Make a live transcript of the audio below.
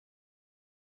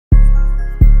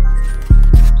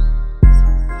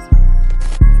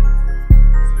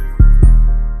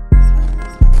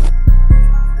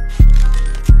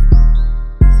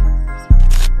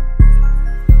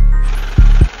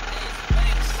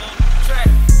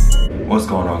What's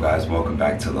going on, guys? Welcome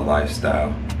back to The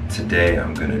Lifestyle. Today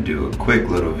I'm gonna do a quick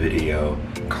little video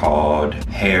called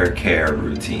hair care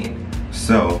routine.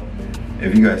 So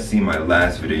if you guys see my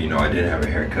last video, you know I didn't have a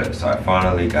haircut, so I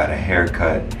finally got a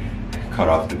haircut, cut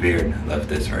off the beard, left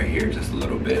this right here just a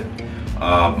little bit.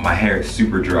 My hair is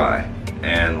super dry,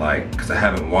 and because I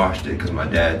haven't washed it, because my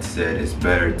dad said it's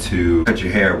better to cut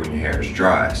your hair when your hair is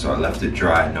dry. So I left it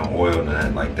dry, no oil,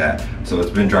 nothing like that. So it's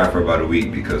been dry for about a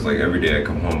week because every day I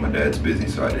come home, my dad's busy,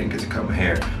 so I didn't get to cut my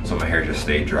hair. So my hair just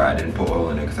stayed dry. I didn't put oil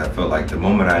in it because I felt like the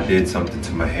moment I did something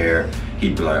to my hair,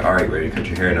 he'd be like, all right, ready to cut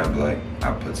your hair? And I'd be like,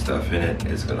 I put stuff in it,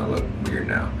 it's gonna look weird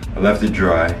now. I left it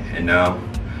dry, and now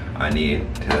I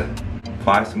need to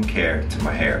apply some care to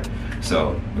my hair.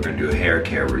 So we're gonna do a hair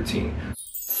care routine.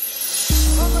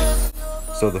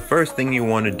 So the first thing you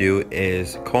want to do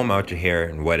is comb out your hair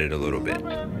and wet it a little bit.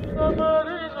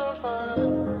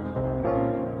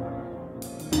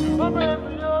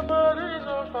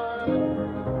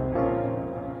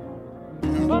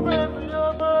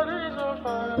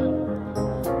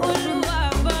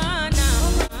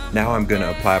 Now I'm gonna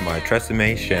apply my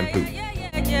Tresemme shampoo.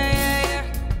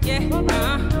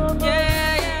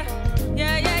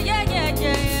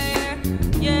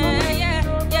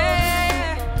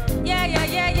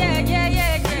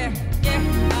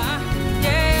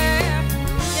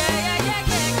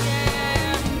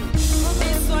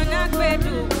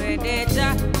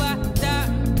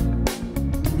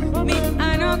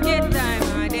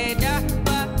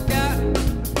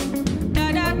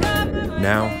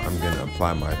 Now I'm going to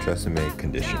apply my Tresemme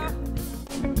conditioner.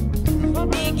 I'm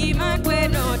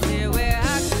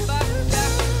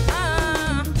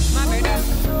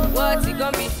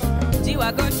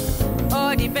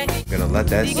going to let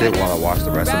that sit while I wash the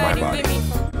rest of my body.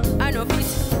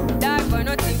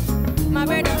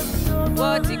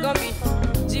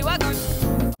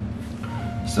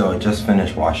 So I just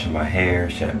finished washing my hair,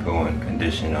 shampoo and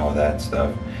condition, all that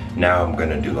stuff. Now I'm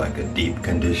gonna do like a deep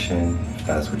condition, if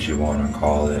that's what you want to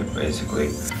call it. Basically,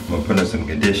 I'm gonna put in some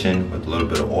condition with a little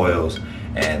bit of oils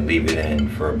and leave it in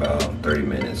for about 30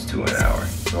 minutes to an hour.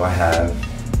 So I have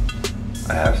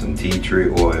some tea tree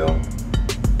oil,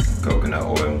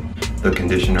 coconut oil. The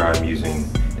conditioner I'm using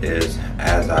is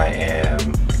As I Am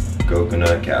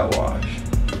Coconut Cat Wash.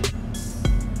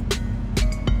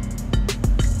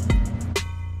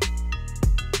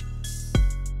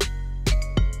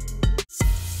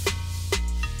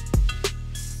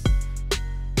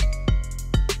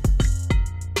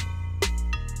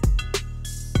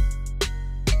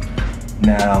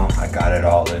 Now I got it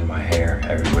all in my hair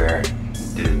everywhere.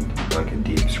 Did like a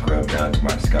deep scrub down to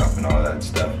my scalp and all that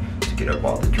stuff to get up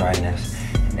all the dryness.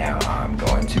 And now I'm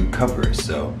going to cover it.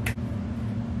 So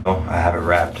I have it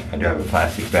wrapped. I do have a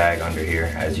plastic bag under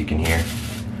here, as you can hear.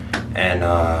 And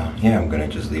yeah, I'm gonna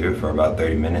just leave it for about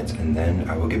 30 minutes, and then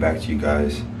I will get back to you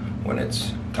guys when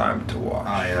it's time to wash.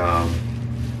 I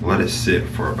let it sit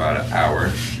for about an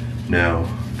hour. Now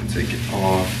I can take it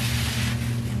off.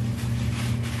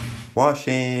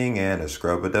 Washing and a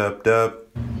scrub it up.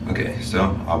 Okay,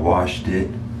 so I washed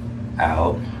it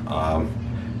out.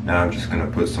 Now I'm just gonna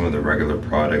put some of the regular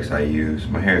products I use.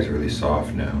 My hair is really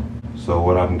soft now. So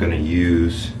what I'm gonna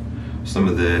use, some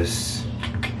of this,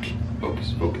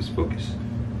 focus.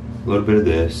 A little bit of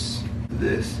this,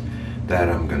 that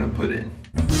I'm gonna put in.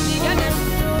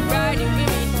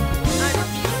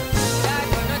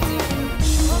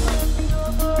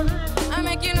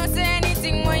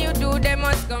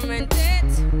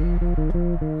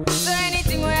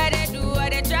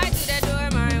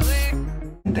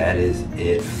 That is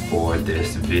it for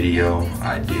this video.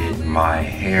 I did my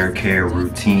hair care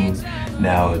routine.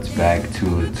 Now it's back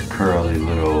to its curly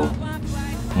little,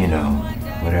 you know,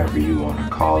 whatever you want to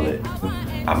call it.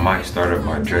 I might start up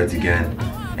my dreads again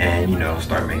and, you know,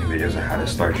 start making videos on how to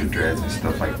start your dreads and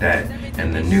stuff like that.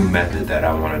 And the new method that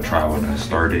I want to try when I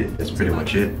start it, that's pretty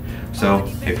much it. So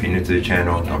if you're new to the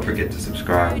channel, don't forget to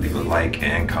subscribe, leave a like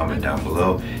and comment down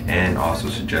below, and also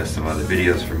suggest some other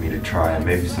videos for me to try, and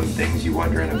maybe some things you're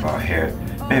wondering about hair,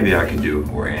 maybe I can do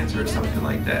or answer or something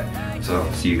like that. So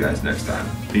see you guys next time.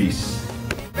 Peace.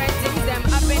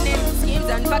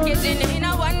 And packaging in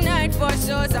a one night for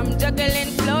shows. I'm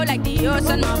juggling flow like the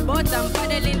ocean, my boat I'm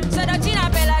paddling. Shout out Gina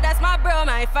Bella, that's my bro,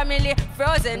 my family,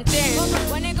 frozen thing.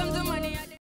 When it comes